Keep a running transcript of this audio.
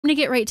to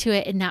get right to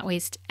it and not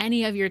waste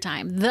any of your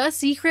time. The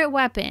secret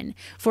weapon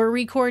for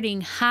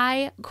recording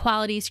high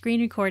quality screen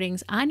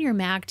recordings on your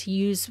Mac to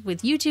use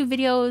with YouTube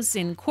videos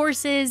and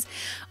courses,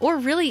 or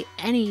really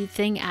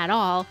anything at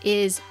all,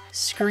 is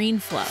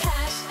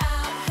Screenflow.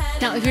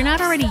 Now, if you're not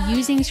already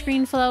using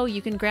Screenflow,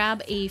 you can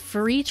grab a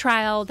free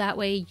trial. That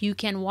way you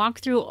can walk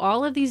through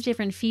all of these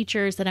different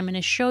features that I'm going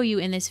to show you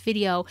in this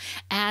video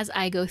as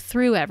I go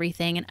through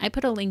everything. And I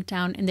put a link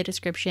down in the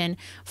description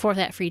for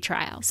that free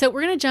trial. So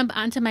we're going to jump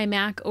onto my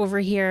Mac over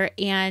here,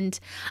 and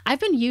I've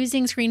been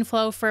using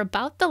Screenflow for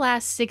about the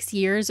last 6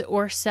 years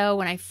or so.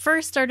 When I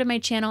first started my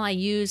channel, I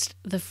used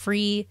the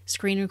free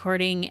screen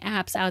recording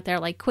apps out there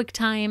like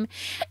QuickTime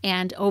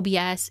and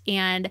OBS,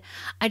 and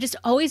I just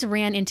always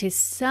ran into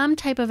some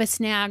type of a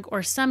snag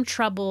or some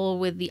trouble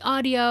with the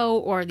audio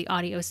or the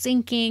audio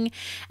syncing.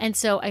 And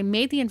so I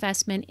made the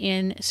investment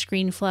in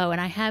Screenflow,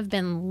 and I have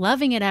been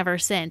loving it ever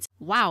since.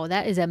 Wow,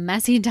 that is a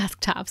messy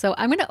desktop. So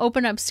I'm going to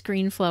open up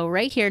Screenflow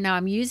right here. Now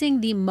I'm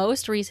using the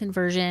most recent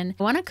version.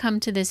 I want to come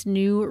to this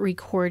new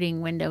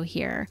recording window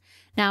here.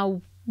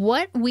 Now,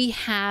 what we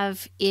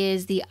have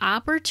is the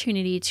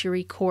opportunity to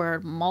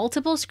record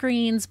multiple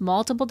screens,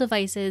 multiple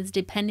devices,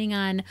 depending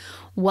on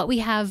what we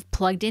have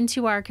plugged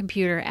into our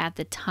computer at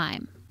the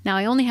time. Now,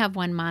 I only have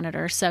one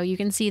monitor, so you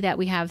can see that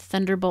we have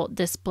Thunderbolt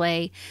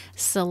display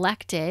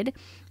selected.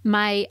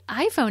 My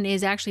iPhone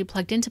is actually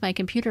plugged into my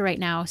computer right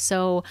now,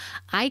 so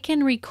I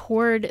can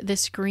record the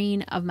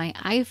screen of my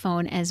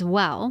iPhone as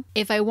well.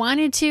 If I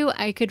wanted to,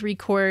 I could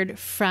record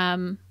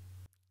from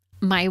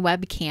my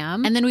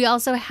webcam. And then we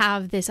also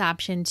have this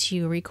option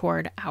to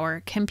record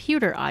our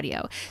computer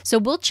audio. So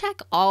we'll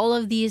check all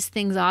of these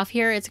things off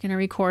here. It's going to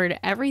record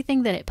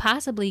everything that it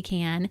possibly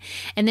can.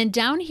 And then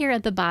down here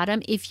at the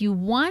bottom, if you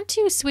want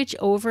to switch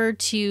over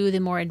to the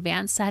more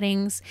advanced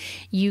settings,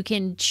 you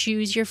can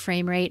choose your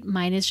frame rate.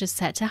 Mine is just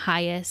set to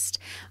highest.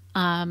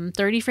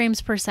 30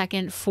 frames per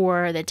second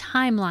for the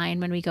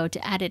timeline when we go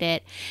to edit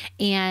it.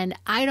 And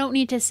I don't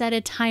need to set a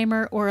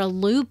timer or a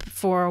loop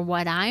for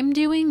what I'm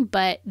doing,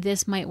 but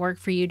this might work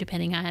for you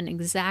depending on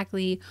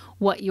exactly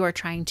what you're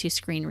trying to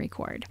screen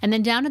record. And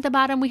then down at the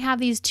bottom, we have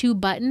these two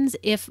buttons.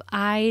 If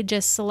I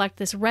just select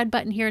this red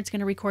button here, it's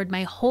going to record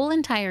my whole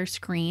entire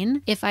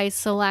screen. If I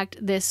select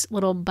this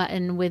little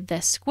button with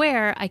the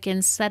square, I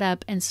can set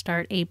up and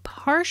start a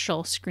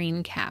partial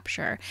screen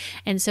capture.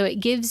 And so it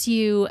gives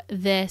you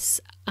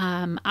this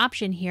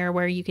option here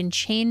where you can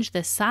change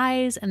the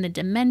size and the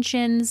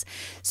dimensions,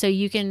 so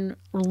you can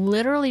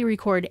literally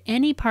record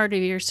any part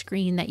of your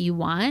screen that you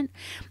want.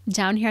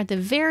 Down here at the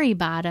very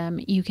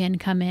bottom, you can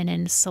come in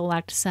and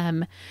select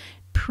some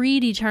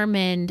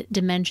predetermined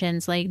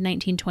dimensions like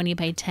 1920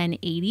 by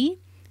 1080.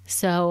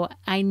 So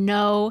I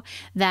know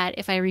that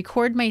if I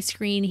record my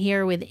screen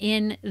here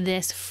within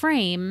this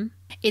frame,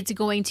 it's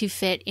going to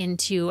fit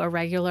into a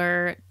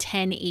regular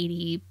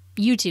 1080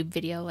 YouTube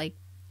video like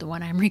the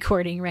one I'm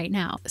recording right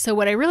now. So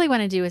what I really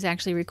want to do is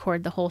actually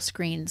record the whole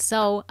screen.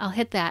 So I'll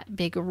hit that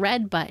big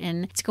red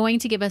button. It's going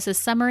to give us a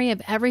summary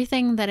of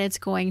everything that it's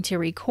going to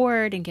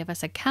record and give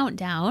us a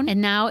countdown.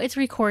 And now it's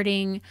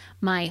recording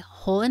my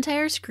whole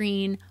entire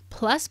screen,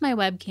 plus my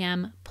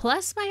webcam,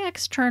 plus my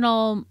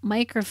external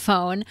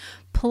microphone,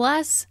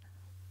 plus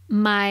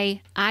my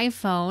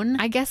iPhone.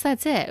 I guess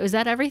that's it. Was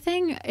that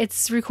everything?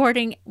 It's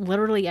recording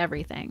literally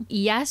everything.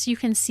 Yes, you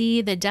can see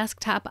the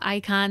desktop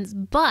icons,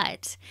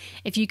 but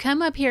if you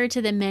come up here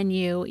to the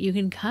menu, you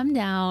can come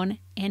down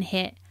and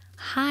hit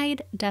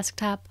hide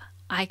desktop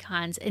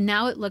icons. And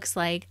now it looks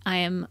like I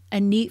am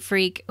a neat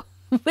freak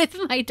with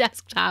my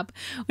desktop,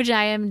 which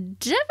I am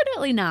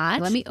definitely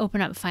not. Let me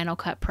open up Final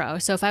Cut Pro.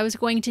 So if I was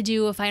going to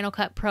do a Final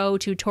Cut Pro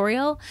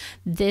tutorial,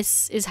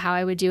 this is how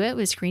I would do it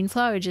with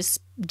Screenflow. I would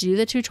just do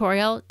the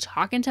tutorial,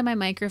 talk into my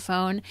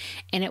microphone,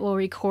 and it will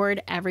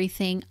record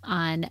everything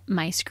on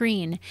my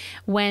screen.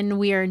 When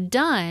we are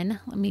done,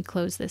 let me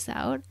close this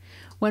out.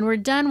 When we're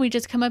done, we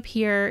just come up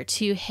here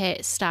to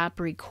hit stop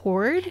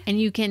record, and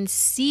you can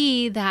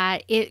see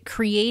that it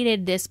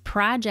created this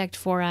project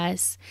for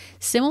us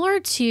similar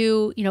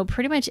to,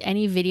 pretty much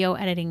any video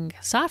editing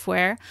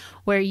software,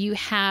 where you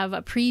have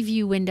a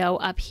preview window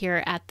up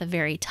here at the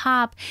very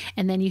top,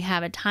 and then you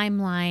have a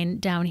timeline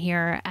down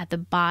here at the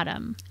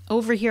bottom.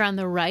 Over here on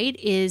the right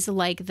is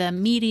like the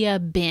media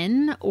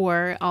bin,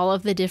 or all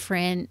of the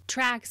different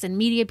tracks and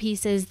media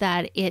pieces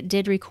that it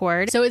did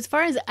record. So as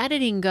far as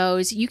editing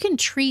goes, you can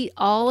treat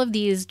all of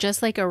these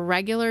just like a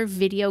regular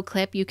video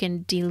clip. You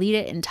can delete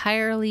it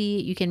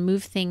entirely. You can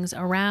move things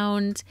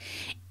around.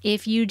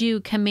 If you do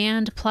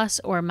Command plus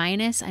or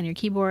minus on your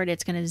keyboard,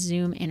 it's going to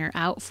zoom in or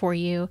out for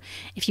you.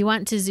 If you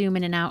want to zoom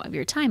in and out of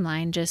your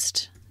timeline,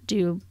 just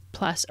do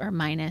plus or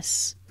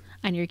minus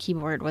on your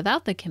keyboard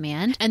without the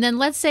command. And then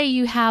let's say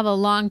you have a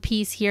long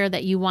piece here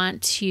that you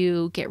want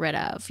to get rid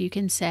of. You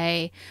can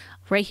say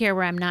right here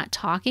where I'm not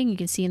talking, you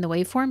can see in the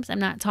waveforms, I'm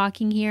not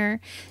talking here.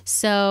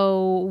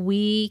 So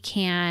we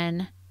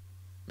can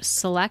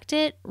select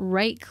it,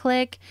 right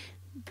click,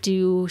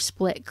 do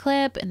split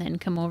clip, and then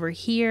come over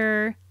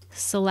here,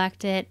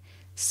 select it,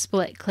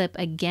 split clip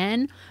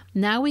again.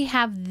 Now we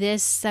have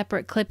this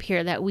separate clip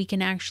here that we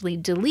can actually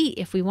delete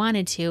if we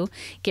wanted to,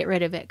 get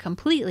rid of it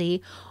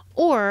completely.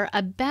 Or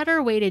a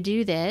better way to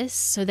do this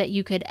so that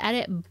you could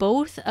edit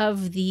both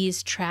of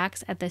these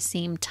tracks at the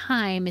same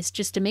time is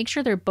just to make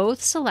sure they're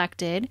both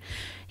selected.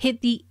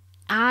 Hit the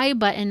I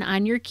button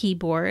on your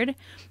keyboard,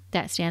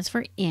 that stands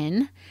for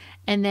in,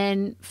 and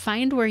then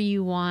find where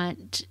you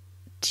want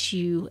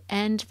to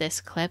end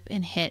this clip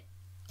and hit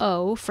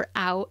O for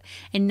out.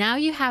 And now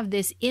you have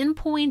this in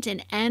point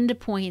and end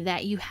point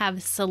that you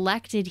have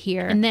selected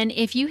here. And then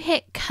if you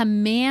hit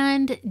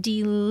Command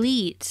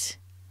Delete,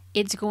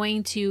 it's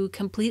going to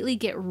completely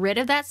get rid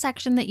of that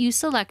section that you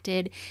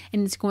selected,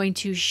 and it's going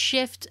to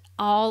shift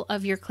all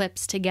of your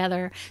clips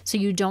together so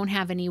you don't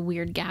have any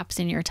weird gaps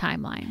in your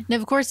timeline. Now,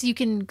 of course, you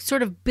can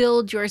sort of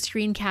build your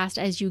screencast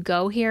as you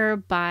go here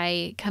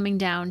by coming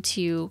down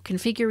to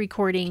configure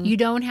recording. You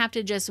don't have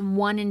to just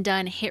one and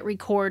done, hit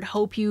record,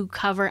 hope you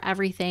cover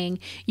everything.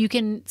 You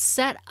can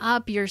set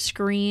up your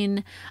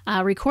screen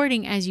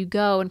recording as you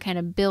go and kind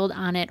of build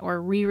on it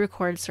or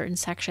re-record certain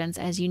sections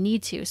as you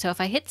need to. So if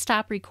I hit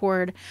stop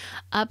record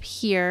up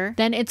here,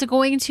 then it's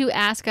going to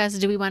ask us,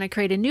 do we want to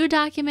create a new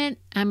document?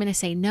 I'm going to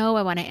say no,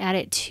 I want to add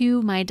it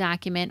to my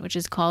document, which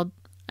is called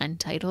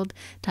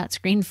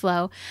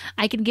Untitled.Screenflow.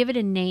 I can give it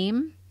a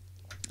name.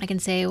 I can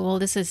say, well,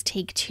 this is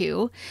take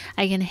 2.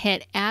 I can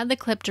hit add the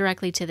clip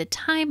directly to the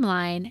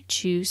timeline,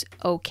 choose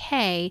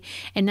OK,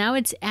 and now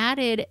it's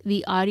added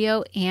the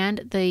audio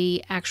and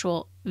the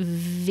actual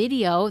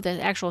video,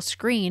 the actual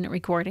screen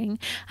recording.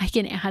 I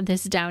can add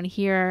this down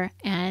here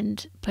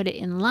and put it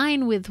in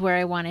line with where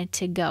I want it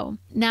to go.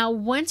 Now,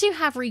 once you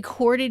have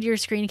recorded your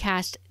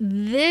screencast,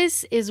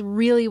 this is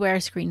really where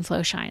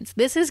Screenflow shines.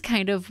 This is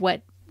kind of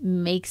what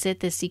makes it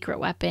the secret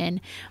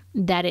weapon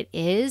that it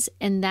is,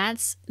 and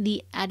that's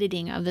the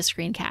editing of the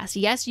screencast.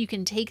 Yes, you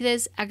can take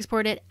this,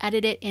 export it,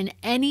 edit it in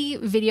any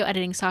video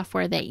editing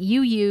software that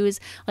you use.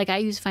 Like I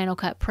use Final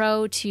Cut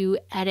Pro to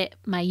edit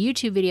my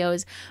YouTube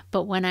videos,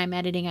 but when I'm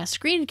editing a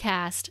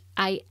screencast,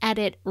 I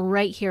edit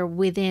right here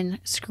within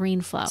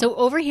Screenflow. So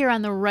over here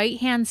on the right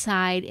hand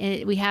side,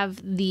 we have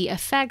the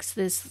effects,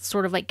 this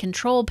sort of like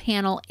control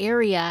panel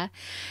area,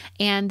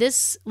 and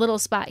this little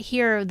spot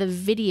here, the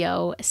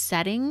video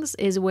settings,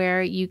 is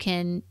where you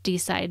can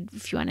decide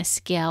if you want to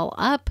scale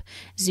up,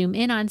 zoom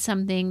in on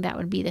something. That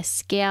would be the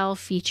scale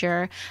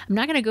feature. I'm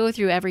not going to go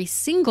through every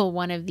single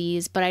one of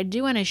these, but I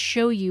do want to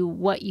show you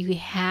what you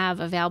have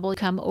available.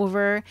 Come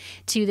over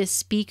to the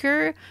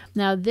speaker.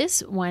 Now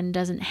this one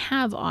doesn't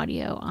have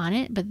audio on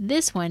it, but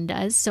this one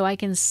does. So I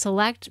can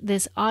select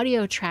this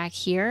audio track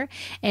here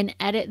and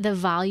edit the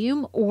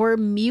volume or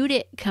mute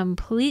it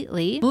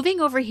completely.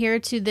 Moving over here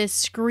to this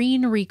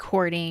screen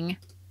recording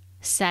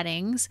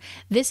settings,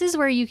 this is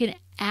where you can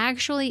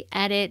actually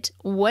edit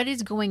what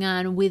is going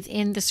on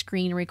within the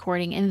screen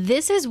recording. And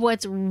this is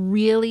what's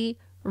really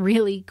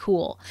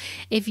cool.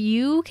 If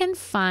you can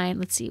find,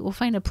 let's see, we'll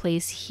find a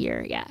place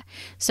here. Yeah.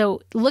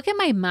 So look at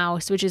my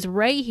mouse, which is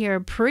right here,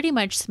 pretty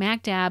much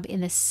smack dab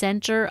in the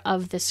center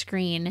of the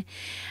screen.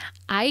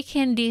 I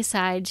can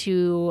decide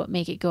to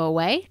make it go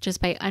away just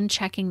by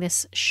unchecking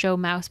this show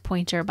mouse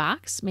pointer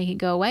box, make it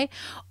go away,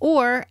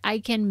 or I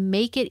can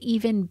make it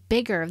even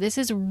bigger. This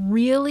is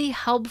really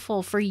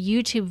helpful for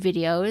YouTube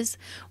videos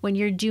when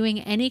you're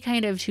doing any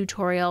kind of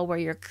tutorial where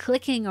you're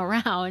clicking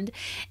around,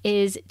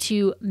 is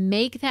to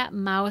make that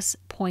mouse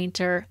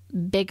pointer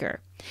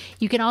bigger.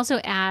 You can also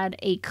add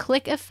a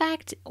click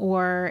effect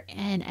or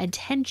an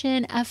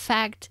attention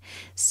effect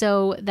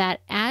so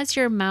that as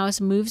your mouse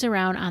moves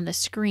around on the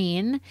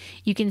screen,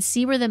 you can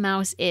see where the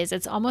mouse is.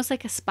 It's almost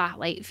like a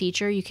spotlight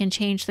feature. You can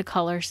change the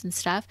colors and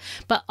stuff,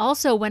 but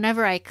also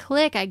whenever I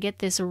click, I get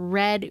this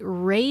red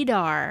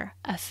radar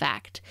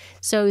effect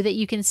so that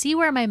you can see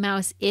where my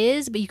mouse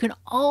is, but you can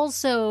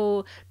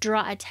also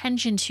draw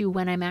attention to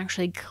when I'm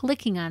actually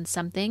clicking on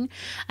something.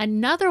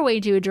 Another way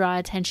to draw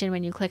attention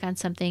when you click on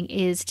something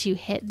is to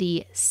hit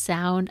the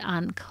sound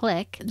on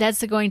click.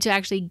 That's going to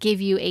actually give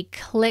you a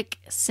click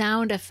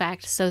sound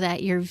effect so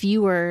that your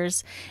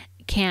viewers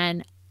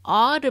can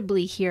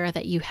audibly hear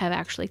that you have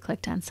actually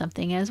clicked on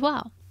something as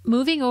well.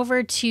 Moving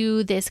over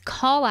to this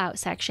call out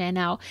section.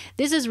 Now,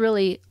 this is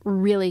really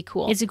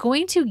cool. It's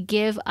going to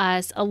give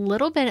us a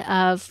little bit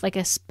of like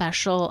a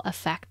special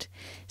effect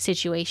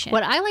situation.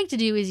 What I like to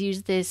do is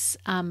use this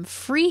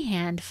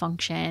freehand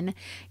function,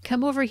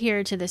 come over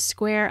here to the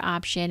square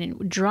option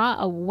and draw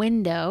a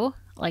window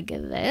like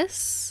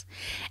this.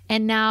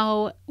 And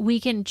now we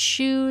can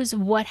choose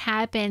what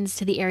happens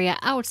to the area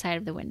outside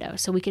of the window.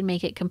 So we can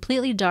make it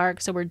completely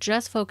dark, so we're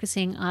just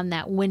focusing on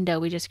that window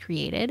we just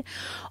created.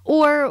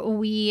 Or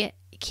we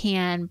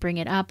can bring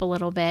it up a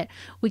little bit.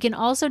 We can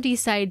also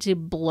decide to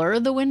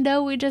blur the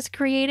window we just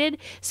created.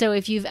 So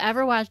if you've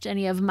ever watched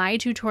any of my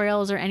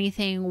tutorials or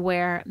anything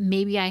where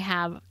maybe I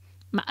have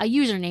a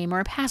username or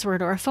a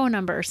password or a phone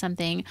number or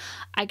something,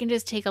 I can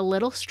just take a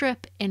little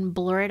strip and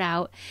blur it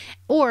out.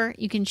 Or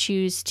you can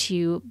choose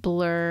to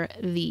blur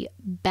the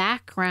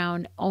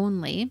background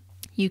only.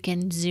 You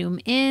can zoom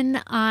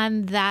in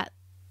on that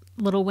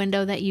little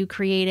window that you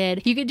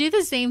created. You could do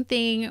the same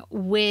thing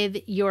with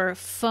your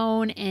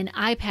phone and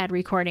iPad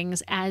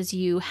recordings as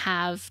you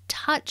have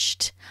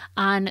touched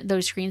on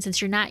those screens.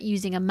 Since you're not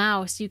using a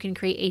mouse, you can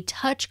create a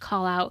touch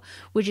call out,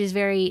 which is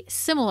very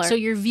similar. So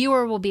your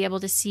viewer will be able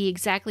to see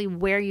exactly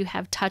where you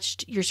have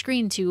touched your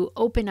screen to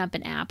open up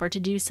an app or to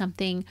do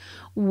something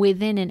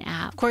within an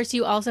app. Of course,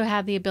 you also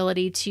have the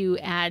ability to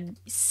add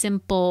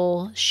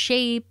simple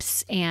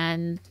shapes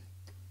and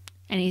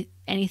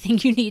anything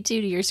you need to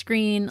your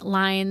screen,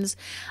 lines,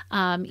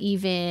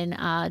 even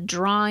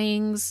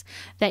drawings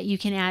that you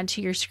can add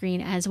to your screen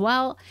as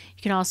well.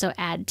 You can also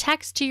add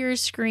text to your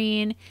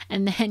screen,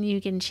 and then you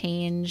can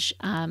change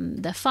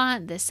the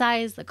font, the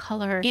size, the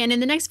color. And in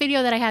the next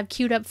video that I have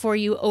queued up for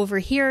you over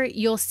here,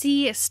 you'll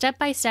see step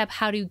by step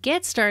how to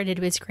get started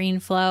with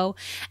Screenflow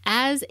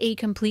as a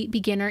complete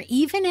beginner,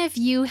 even if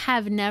you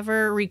have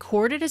never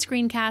recorded a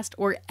screencast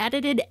or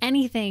edited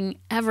anything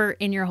ever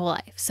in your whole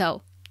life.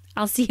 So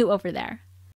I'll see you over there.